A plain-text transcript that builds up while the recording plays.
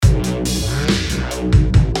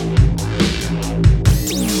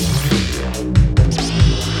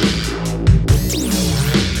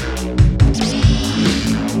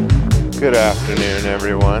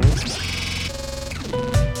everyone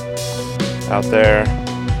out there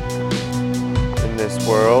in this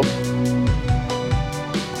world.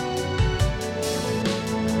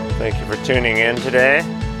 Thank you for tuning in today.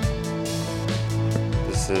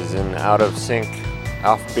 This is an out of sync,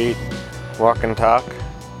 offbeat walk and talk.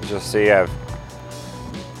 As you'll see, I've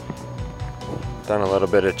done a little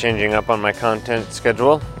bit of changing up on my content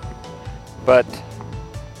schedule, but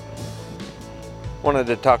wanted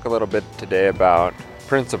to talk a little bit today about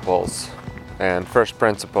principles and first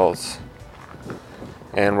principles.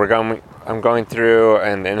 And I'm going through,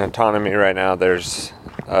 and in autonomy right now, there's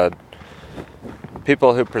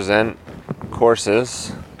people who present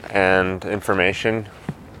courses and information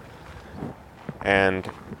and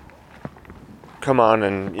come on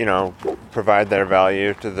and, provide their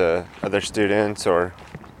value to the other students, or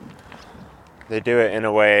they do it in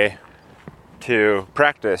a way to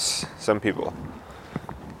practice some people.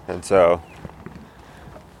 And so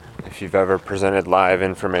if you've ever presented live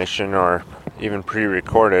information or even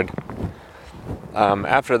pre-recorded,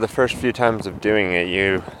 after the first few times of doing it,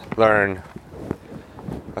 you learn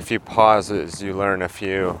a few pauses, you learn a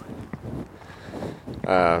few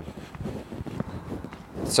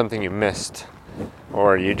something you missed,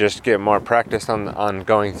 or you just get more practice on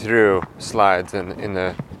going through slides in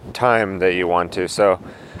the time that you want to. So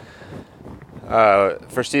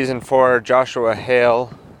for season 4, Joshua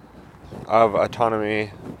Hale of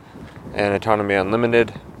Autonomy and Autonomy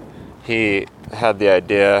Unlimited, he had the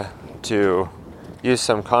idea to use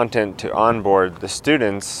some content to onboard the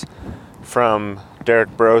students from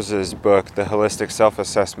Derek Brose's book, The Holistic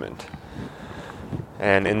Self-Assessment.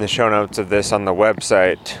 And in the show notes of this on the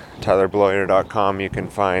website, tylerbloyer.com, you can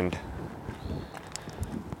find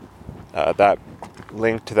that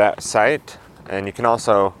link to that site. And you can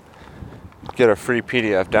also get a free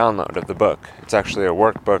PDF download of the book. It's actually a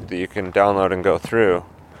workbook that you can download and go through.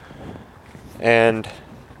 And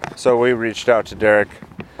so we reached out to Derek,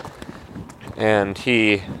 and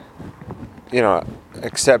he,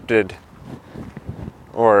 accepted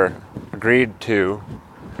or agreed to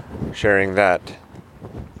sharing that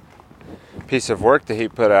piece of work that he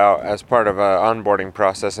put out as part of an onboarding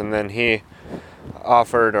process. And then he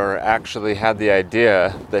offered, or actually had the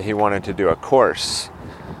idea, that he wanted to do a course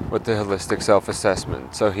with the Holistic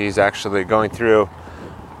Self-Assessment. So he's actually going through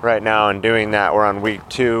right now and doing that. We're on week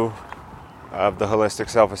 2 of the Holistic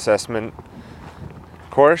Self-Assessment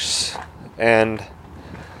course, and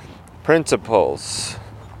principles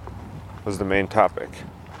was the main topic.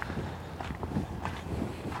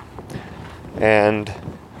 And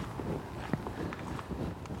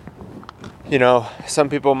some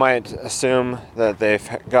people might assume that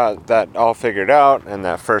they've got that all figured out, and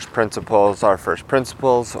that first principles are first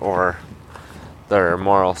principles, or their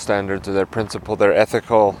moral standards, or their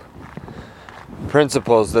ethical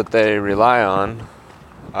principles that they rely on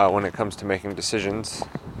when it comes to making decisions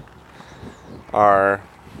are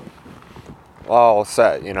all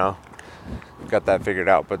set, got that figured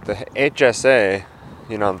out. But the HSA,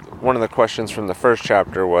 one of the questions from the first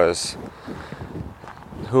chapter was,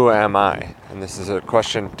 who am I? And this is a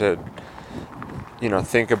question to,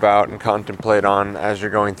 think about and contemplate on as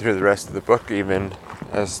you're going through the rest of the book, even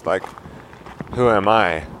as like, who am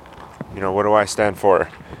I? What do I stand for?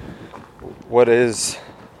 What is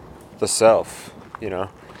the self? And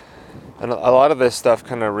a lot of this stuff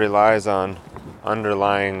kind of relies on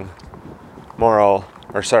underlying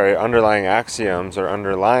underlying axioms, or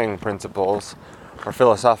underlying principles, or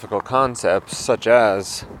philosophical concepts, such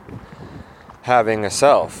as having a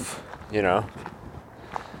self,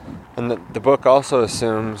 And the book also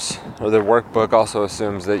assumes, or the workbook also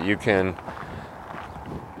assumes, that you can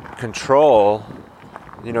control,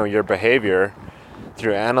 your behavior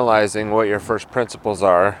through analyzing what your first principles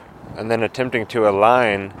are, and then attempting to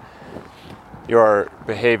align your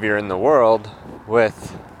behavior in the world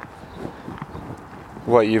with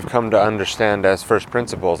what you've come to understand as first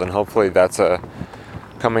principles. And hopefully that's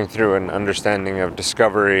coming through an understanding of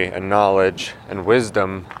discovery and knowledge and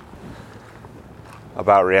wisdom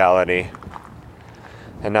about reality,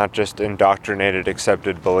 and not just indoctrinated,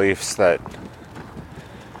 accepted beliefs that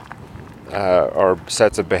or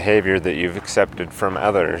sets of behavior that you've accepted from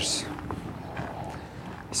others.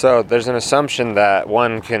 So there's an assumption that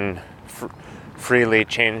one can freely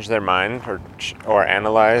change their mind or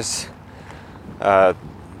analyze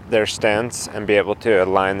their stance and be able to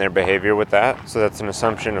align their behavior with that. So that's an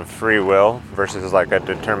assumption of free will versus like a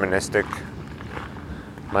deterministic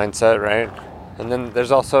mindset, right? And then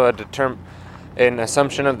there's also an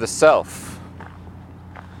assumption of the self.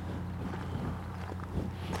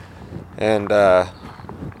 And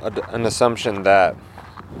an assumption that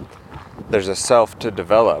there's a self to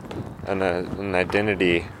develop and an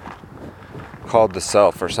identity called the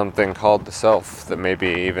self, or something called the self that maybe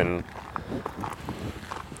even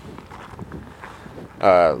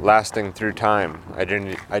lasting through time,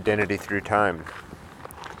 identity through time,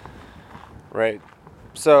 right?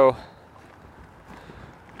 So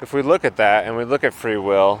if we look at that, and we look at free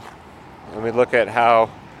will, and we look at how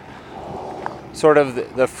sort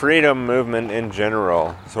of the freedom movement in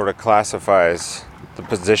general sort of classifies the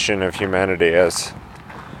position of humanity as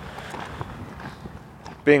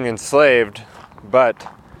being enslaved,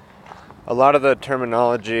 but a lot of the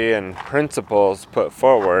terminology and principles put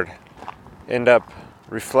forward end up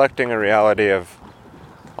reflecting a reality of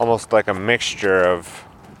almost like a mixture of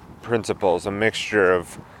principles, a mixture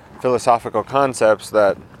of philosophical concepts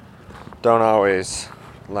that don't always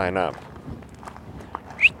line up.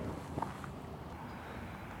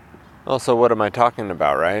 Also, what am I talking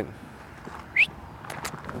about, right?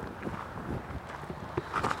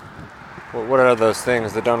 Well, what are those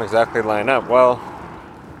things that don't exactly line up? Well,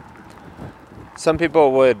 some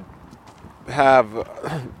people would have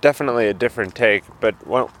definitely a different take,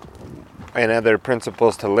 and other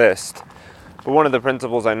principles to list. But one of the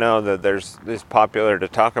principles I know that is popular to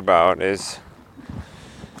talk about is,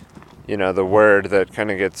 the word that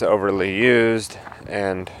kind of gets overly used,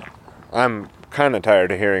 and I'm kind of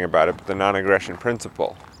tired of hearing about it, but the non-aggression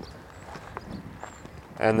principle.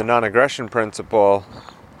 And the non-aggression principle,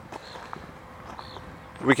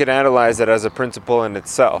 we can analyze it as a principle in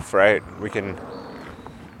itself, right? We can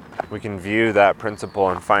view that principle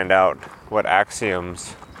and find out what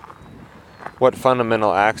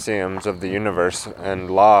fundamental axioms of the universe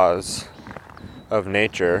and laws of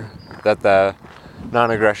nature that the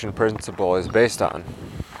non-aggression principle is based on.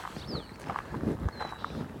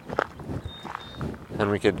 And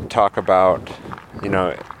we could talk about,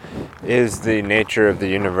 is the nature of the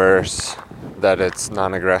universe that it's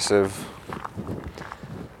non-aggressive?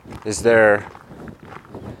 Is there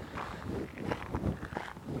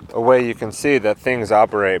a way you can see that things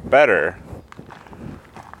operate better,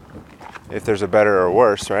 if there's a better or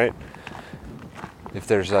worse, right? If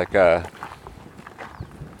there's like a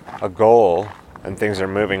goal and things are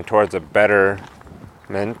moving towards a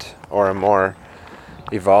betterment or a more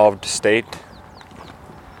evolved state.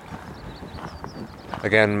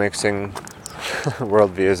 Again, mixing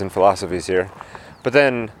worldviews and philosophies here. But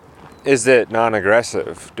then, is it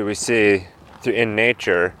non-aggressive? Do we see in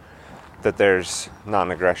nature that there's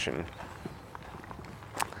non-aggression?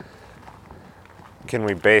 Can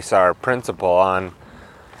we base our principle on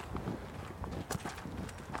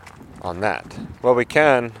that? Well, we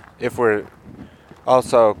can if we're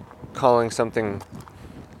also calling something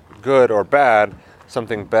good or bad,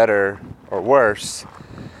 something better or worse,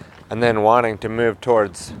 and then wanting to move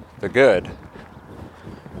towards the good,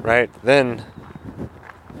 right? Then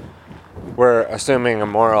we're assuming a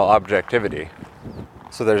moral objectivity.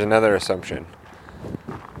 So there's another assumption,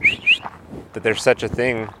 that there's such a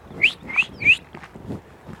thing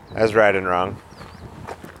as right and wrong.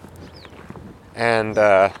 And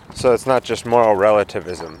so it's not just moral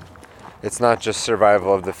relativism. It's not just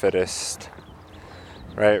survival of the fittest,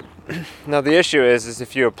 right? Now the issue is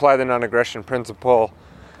if you apply the non-aggression principle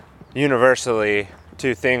universally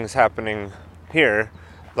to things happening here,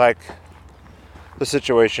 like the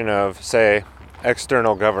situation of, say,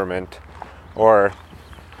 external government, or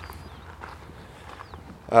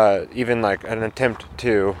even like an attempt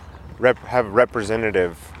to have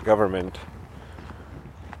representative government,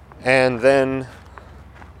 and then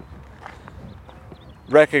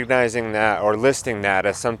recognizing that or listing that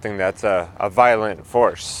as something that's a violent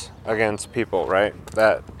force against people, right?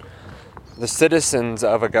 That the citizens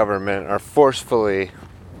of a government are forcefully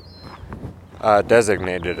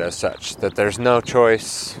designated as such, that there's no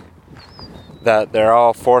choice, that they're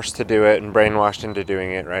all forced to do it and brainwashed into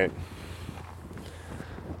doing it, right?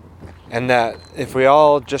 And that if we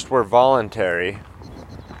all just were voluntary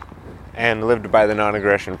and lived by the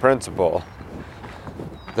non-aggression principle,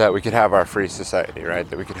 that we could have our free society, right?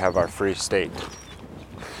 That we could have our free state.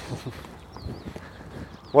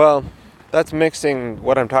 Well, that's mixing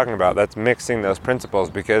what I'm talking about. That's mixing those principles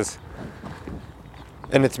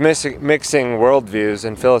and it's mixing worldviews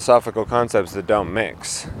and philosophical concepts that don't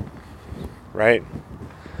mix, right?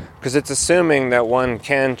 Because it's assuming that one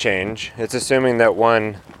can change. It's assuming that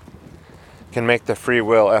one can make the free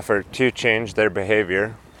will effort to change their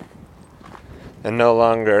behavior and no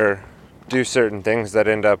longer do certain things that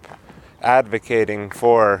end up advocating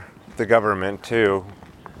for the government to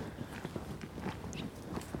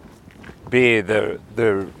be the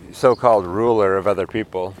so-called ruler of other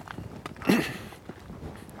people.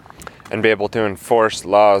 and be able to enforce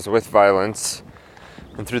laws with violence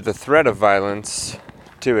and through the threat of violence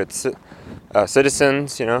to its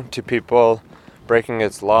citizens, to people breaking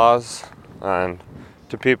its laws, and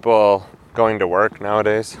to people going to work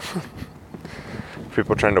nowadays,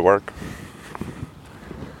 people trying to work.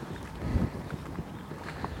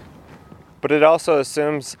 But it also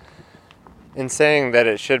assumes, in saying that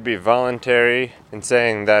it should be voluntary, in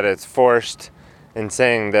saying that it's forced, in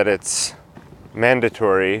saying that it's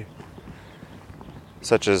mandatory,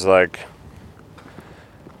 such as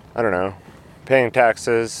paying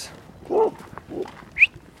taxes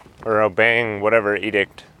or obeying whatever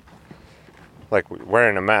edict, like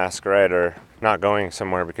wearing a mask, right? Or not going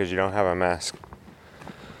somewhere because you don't have a mask.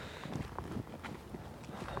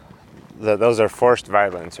 Those are forced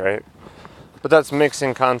violence, right? But that's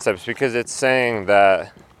mixing concepts, because it's saying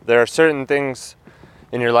that there are certain things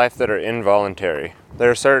in your life that are involuntary.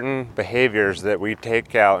 There are certain behaviors that we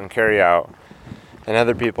take out and carry out and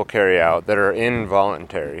other people carry out that are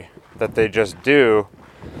involuntary, that they just do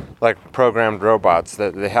like programmed robots,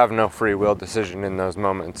 that they have no free will decision in those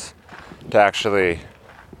moments to actually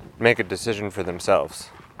make a decision for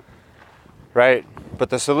themselves, right?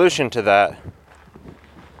 But the solution to that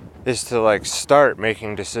is to start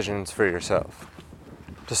making decisions for yourself,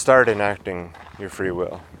 to start enacting your free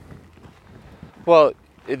will. Well,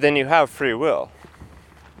 then you have free will.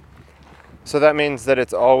 So that means that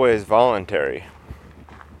it's always voluntary.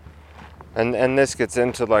 And this gets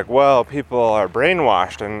into people are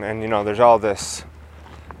brainwashed and there's all this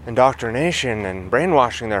indoctrination and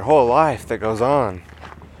brainwashing their whole life that goes on.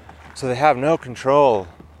 So they have no control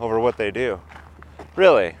over what they do.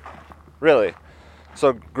 Really.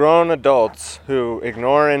 So grown adults who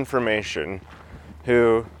ignore information,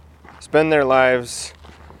 who spend their lives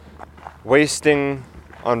wasting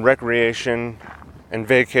on recreation and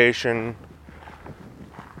vacation,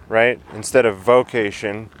 right? Instead of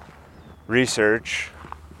vocation, research,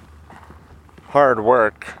 hard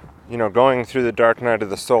work, going through the dark night of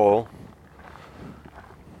the soul.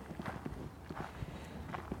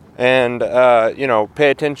 And, pay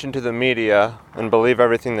attention to the media and believe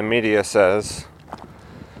everything the media says.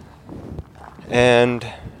 And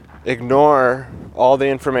ignore all the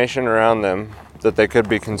information around them that they could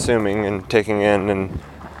be consuming and taking in and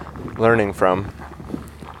learning from.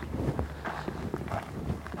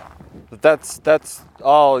 That's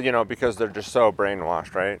all, because they're just so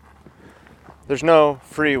brainwashed, right? There's no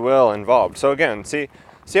free will involved. So again, see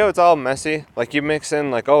how it's all messy? You mix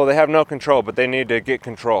in they have no control, but they need to get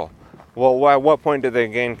control. Well, at what point do they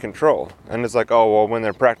gain control? And it's when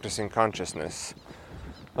they're practicing consciousness.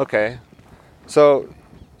 Okay. So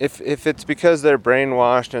if it's because they're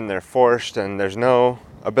brainwashed and they're forced and there's no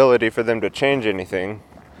ability for them to change anything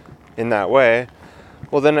in that way,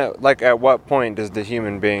 well then at what point does the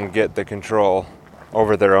human being get the control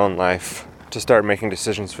over their own life to start making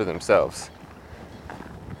decisions for themselves?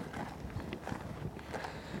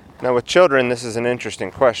 Now with children, this is an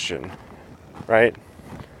interesting question, right?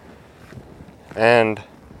 And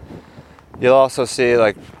you'll also see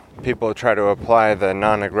people try to apply the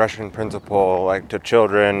non-aggression principle to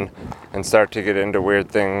children and start to get into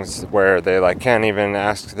weird things where they can't even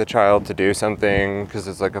ask the child to do something because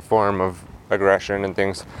it's a form of aggression and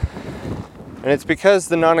things. And it's because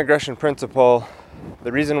the non-aggression principle,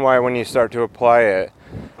 the reason why when you start to apply it,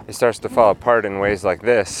 it starts to fall apart in ways like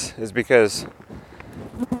this is because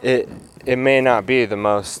it may not be the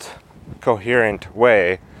most coherent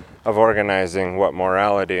way of organizing what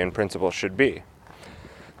morality and principle should be.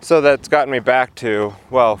 So that's gotten me back to,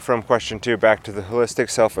 from question 2 back to the holistic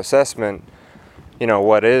self-assessment,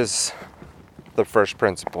 what is the first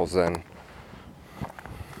principles then?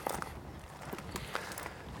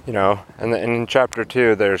 And in chapter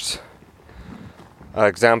 2 there's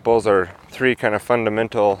examples or 3 kind of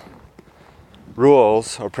fundamental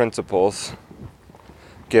rules or principles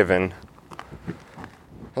given.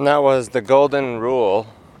 And that was the golden rule,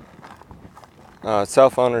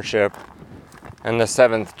 self-ownership, and the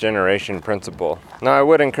 7th generation principle. Now I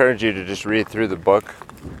would encourage you to just read through the book,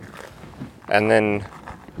 and then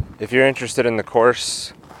if you're interested in the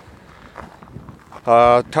course,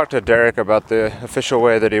 talk to Derek about the official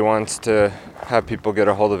way that he wants to have people get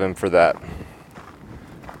a hold of him for that.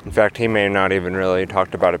 In fact, he may not even really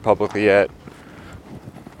talked about it publicly yet,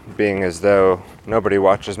 being as though nobody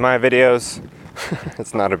watches my videos.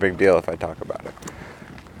 It's not a big deal if I talk about it.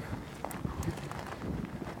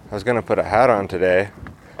 I was gonna put a hat on today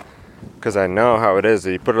because I know how it is.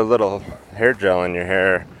 You put a little hair gel in your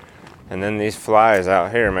hair and then these flies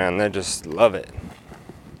out here, man, they just love it.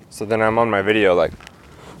 So then I'm on my video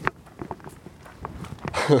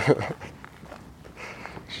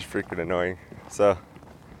just freaking annoying. So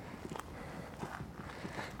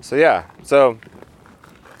yeah. So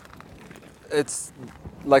it's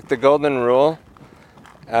like the golden rule.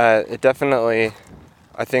 It definitely,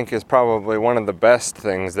 I think, is probably one of the best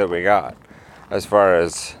things that we got as far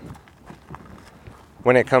as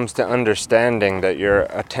when it comes to understanding that your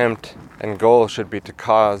attempt and goal should be to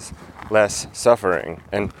cause less suffering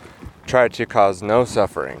and try to cause no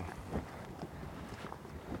suffering.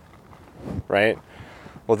 Right?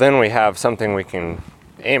 Well, then we have something we can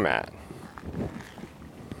aim at.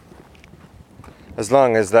 As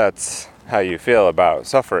long as that's how you feel about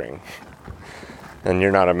suffering and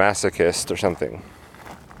you're not a masochist or something.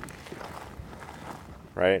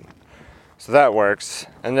 Right? So that works.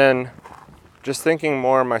 And then just thinking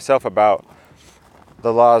more myself about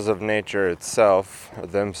the laws of nature itself, or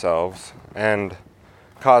themselves, and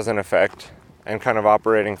cause and effect, and kind of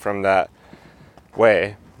operating from that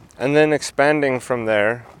way. And then expanding from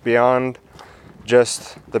there beyond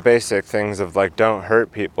just the basic things of like, don't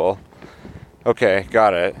hurt people. Okay,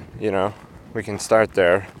 got it, we can start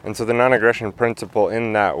there. And so the non-aggression principle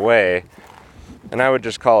in that way, and I would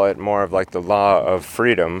just call it more of like the law of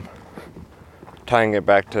freedom, tying it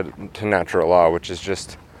back to natural law, which is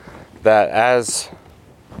just that as,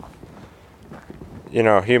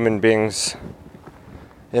 human beings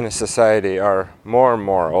in a society are more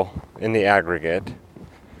moral in the aggregate,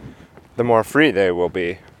 the more free they will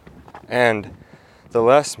be. And the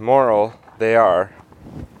less moral they are,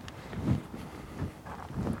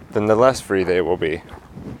 then the less free they will be.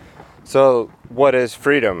 So what is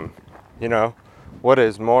freedom? What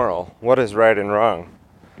is moral? What is right and wrong?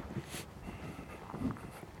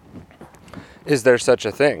 Is there such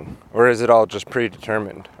a thing? Or is it all just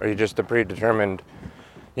predetermined? Are you just a predetermined,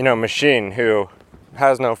 machine who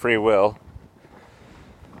has no free will?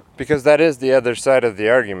 Because that is the other side of the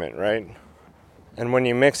argument, right? And when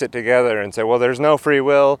you mix it together and say, well, there's no free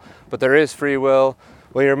will, but there is free will,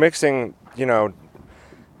 well, you're mixing,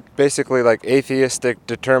 basically like atheistic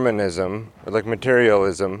determinism, or like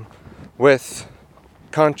materialism, with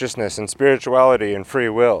consciousness and spirituality and free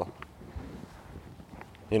will.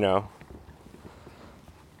 And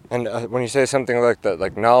when you say something like that,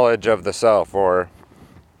 like knowledge of the self, or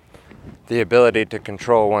the ability to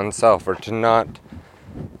control oneself, or to not,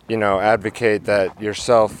 advocate that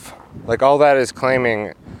yourself, like all that is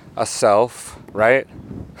claiming a self, right?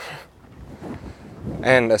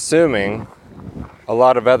 And assuming a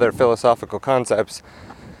lot of other philosophical concepts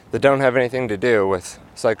that don't have anything to do with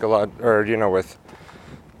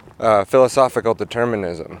philosophical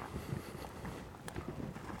determinism.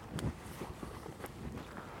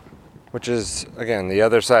 Which is, again, the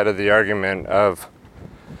other side of the argument of,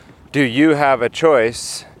 do you have a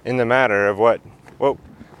choice in the matter of what...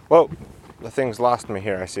 Whoa, the thing's lost me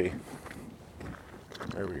here, I see.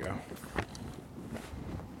 There we go.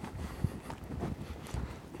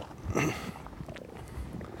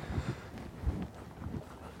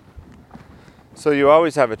 So you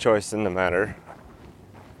always have a choice in the matter.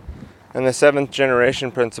 And the seventh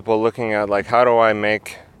generation principle, looking at like, how do I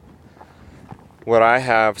make what I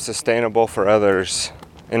have sustainable for others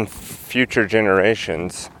in future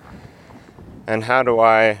generations, and how do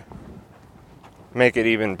I make it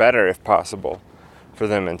even better if possible for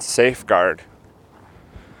them and safeguard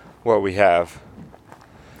what we have,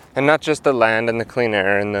 and not just the land and the clean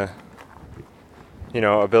air and the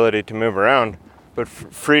ability to move around, but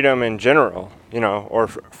freedom in general, or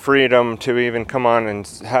freedom to even come on and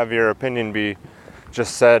have your opinion be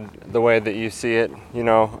just said the way that you see it,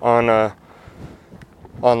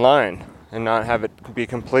 online, and not have it be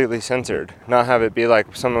completely censored. Not have it be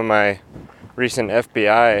like some of my recent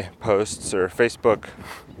FBI posts or Facebook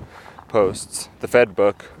posts, the Fed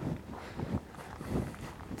book,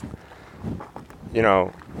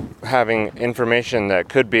 having information that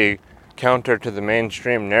could be counter to the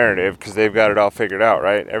mainstream narrative because they've got it all figured out,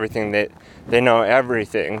 right? Everything, they know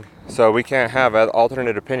everything. So we can't have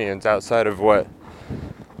alternate opinions outside of what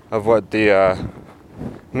the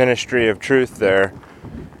Ministry of Truth there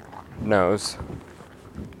knows.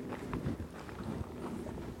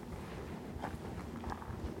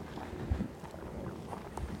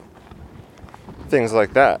 Things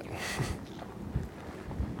like that.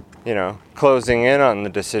 Closing in on the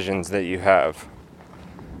decisions that you have.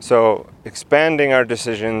 So expanding our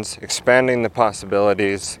decisions, expanding the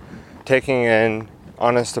possibilities, taking in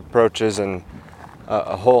honest approaches and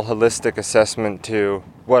a whole holistic assessment to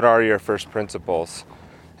what are your first principles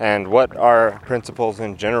and what are principles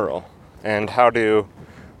in general, and how do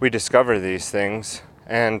we discover these things,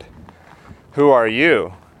 and who are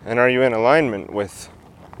you, and are you in alignment with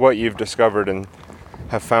what you've discovered and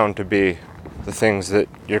have found to be the things that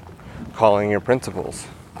you're calling your principles.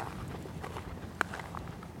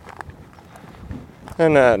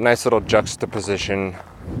 And a nice little juxtaposition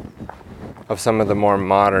of some of the more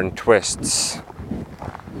modern twists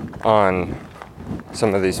on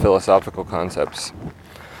some of these philosophical concepts.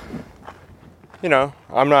 You know,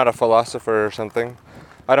 I'm not a philosopher or something.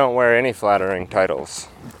 I don't wear any flattering titles.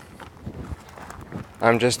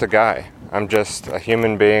 I'm just a guy. I'm just a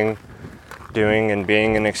human being doing and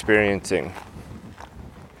being and experiencing.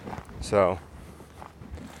 So,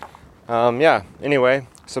 anyway,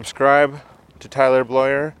 subscribe to Tyler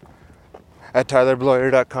Bloyer at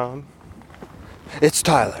tylerbloyer.com. It's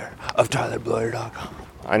Tyler of tylerbloyer.com.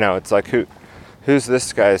 I know, it's like, who's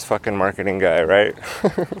this guy's fucking marketing guy, right?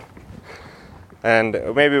 And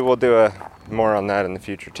maybe we'll do more on that in the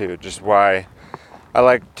future too, just why I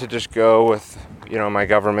like to just go with, my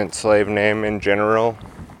government slave name in general.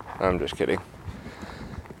 I'm just kidding.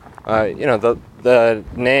 The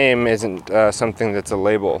name isn't something that's a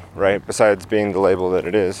label, right? Besides being the label that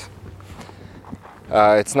it is.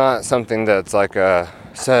 It's not something that's like a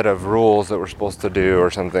set of rules that we're supposed to do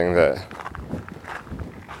or something that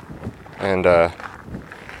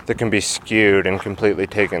can be skewed and completely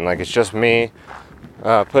taken. Like, it's just me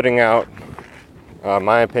putting out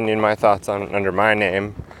my opinion, my thoughts under my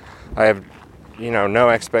name. I have, no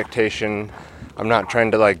expectation. I'm not trying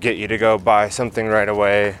to like get you to go buy something right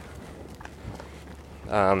away.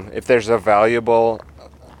 If there's a valuable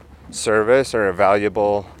service or a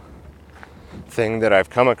valuable thing that I've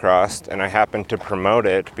come across and I happen to promote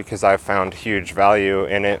it because I've found huge value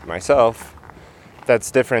in it myself, that's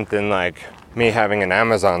different than like me having an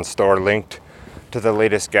Amazon store linked to the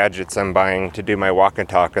latest gadgets I'm buying to do my walk and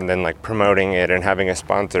talk and then like promoting it and having a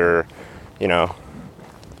sponsor,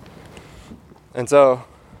 And so,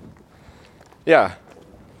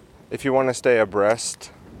 if you want to stay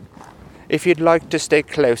abreast, if you'd like to stay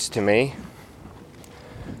close to me,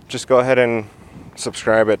 just go ahead and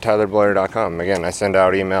subscribe at tylerbloyer.com. Again, I send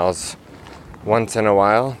out emails once in a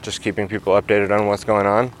while, just keeping people updated on what's going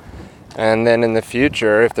on. And then in the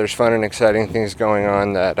future, if there's fun and exciting things going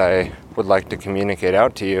on that I would like to communicate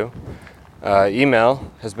out to you,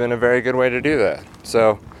 email has been a very good way to do that.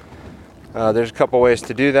 So there's a couple ways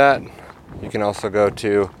to do that. You can also go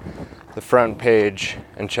to the front page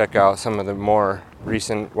and check out some of the more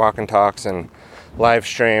recent walk and talks and live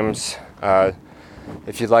streams.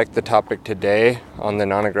 If you like the topic today on the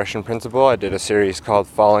non-aggression principle, I did a series called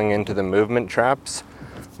Falling into the Movement Traps,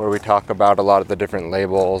 where we talk about a lot of the different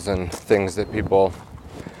labels and things that people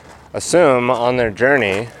assume on their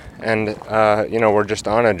journey. And, we're just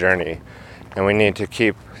on a journey, and we need to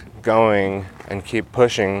keep going and keep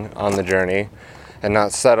pushing on the journey and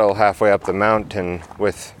not settle halfway up the mountain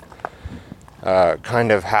with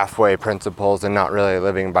kind of halfway principles and not really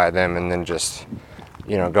living by them, and then just,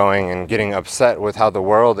 going and getting upset with how the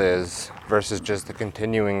world is versus just the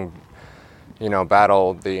continuing,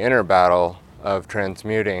 battle, the inner battle of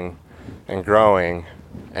transmuting and growing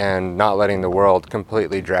and not letting the world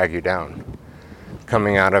completely drag you down.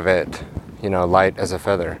 Coming out of it, light as a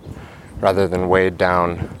feather, rather than weighed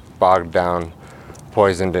down, bogged down,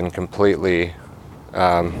 poisoned, and completely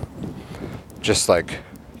just like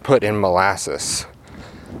put in molasses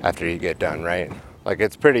after you get done, right? Like,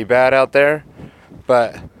 it's pretty bad out there,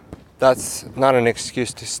 but that's not an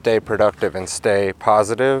excuse to stay productive and stay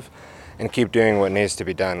positive and keep doing what needs to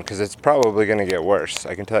be done, because it's probably going to get worse.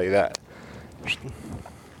 I can tell you that.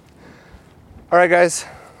 All right, guys,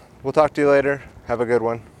 we'll talk to you later. Have a good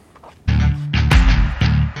one.